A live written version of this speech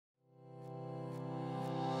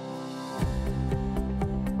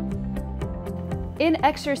In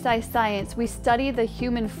exercise science, we study the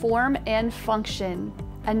human form and function,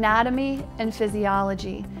 anatomy and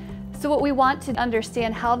physiology. So what we want to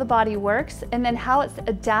understand how the body works and then how it's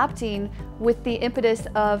adapting with the impetus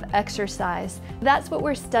of exercise. That's what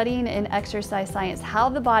we're studying in exercise science, how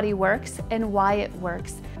the body works and why it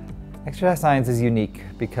works. Exercise science is unique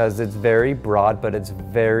because it's very broad, but it's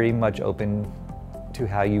very much open to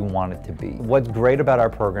how you want it to be. What's great about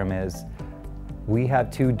our program is we have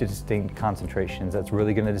two distinct concentrations that's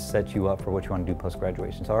really going to set you up for what you want to do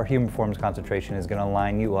post-graduation. So our human performance concentration is going to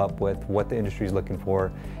line you up with what the industry is looking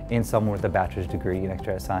for in someone with a bachelor's degree in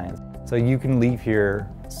exercise science. So you can leave here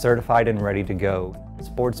certified and ready to go.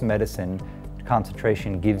 Sports medicine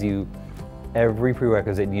concentration gives you every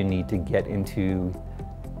prerequisite you need to get into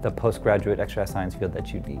the postgraduate exercise science field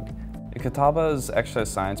that you need. Catawba's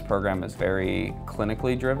exercise science program is very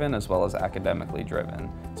clinically driven as well as academically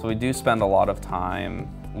driven. So we do spend a lot of time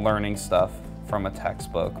learning stuff from a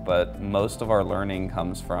textbook, but most of our learning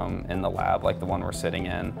comes from in the lab, like the one we're sitting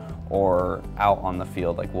in, or out on the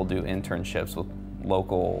field, like we'll do internships with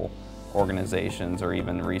local organizations or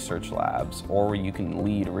even research labs, or you can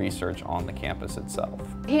lead research on the campus itself.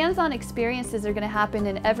 Hands-on experiences are going to happen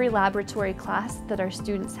in every laboratory class that our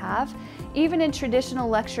students have. Even in traditional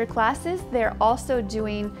lecture classes, they're also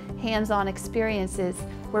doing hands-on experiences.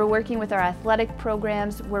 We're working with our athletic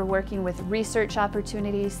programs, we're working with research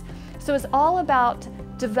opportunities. So it's all about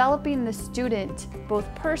developing the student,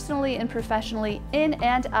 both personally and professionally, in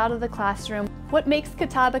and out of the classroom. What makes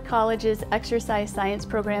Catawba College's exercise science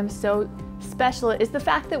program so special is the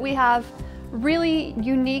fact that we have really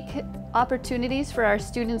unique opportunities for our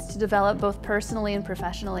students to develop both personally and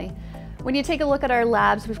professionally. When you take a look at our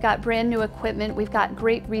labs, we've got brand new equipment, we've got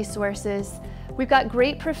great resources, we've got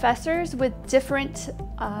great professors with different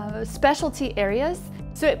specialty areas.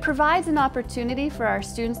 So it provides an opportunity for our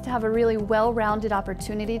students to have a really well-rounded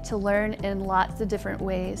opportunity to learn in lots of different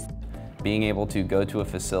ways. Being able to go to a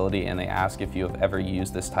facility and they ask if you have ever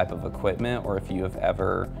used this type of equipment or if you have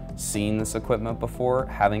ever seen this equipment before,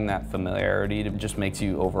 having that familiarity just makes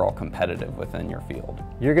you overall competitive within your field.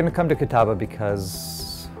 You're going to come to Catawba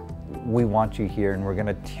because we want you here, and we're going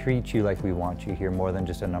to treat you like we want you here more than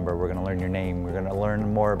just a number. We're going to learn your name, we're going to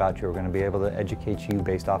learn more about you, we're going to be able to educate you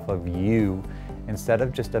based off of you instead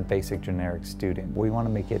of just a basic generic student. We want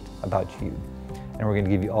to make it about you, and we're going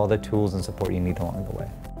to give you all the tools and support you need along the way.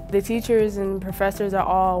 The teachers and professors are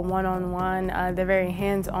all one-on-one, they're very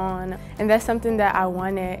hands-on, and that's something that I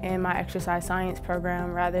wanted in my exercise science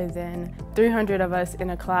program rather than 300 of us in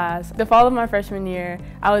a class. The fall of my freshman year,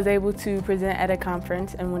 I was able to present at a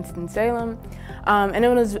conference in Winston-Salem, and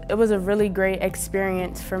it was a really great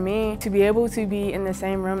experience for me to be able to be in the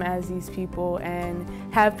same room as these people and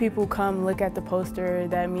have people come look at the poster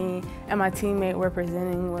that me and my teammate were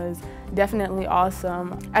presenting was definitely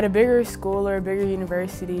awesome. At a bigger school or a bigger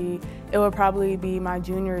university, it would probably be my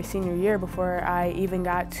junior or senior year before I even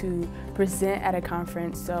got to present at a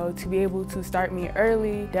conference. So to be able to start me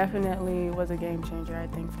early definitely was a game changer, I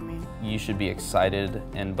think, for me. You should be excited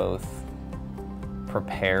and both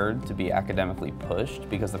prepared to be academically pushed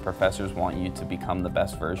because the professors want you to become the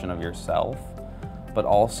best version of yourself, but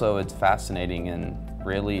also it's fascinating and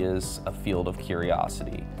really is a field of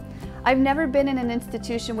curiosity. I've never been in an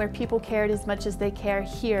institution where people cared as much as they care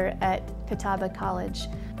here at Catawba College.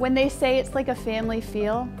 When they say it's like a family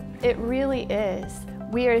feel, it really is.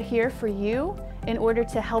 We are here for you in order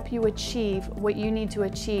to help you achieve what you need to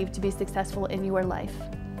achieve to be successful in your life.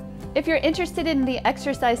 If you're interested in the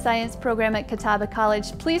exercise science program at Catawba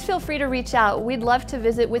College, please feel free to reach out. We'd love to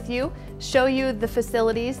visit with you, show you the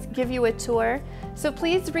facilities, give you a tour. So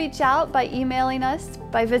please reach out by emailing us,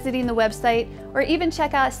 by visiting the website, or even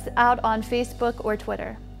check us out on Facebook or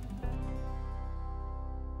Twitter.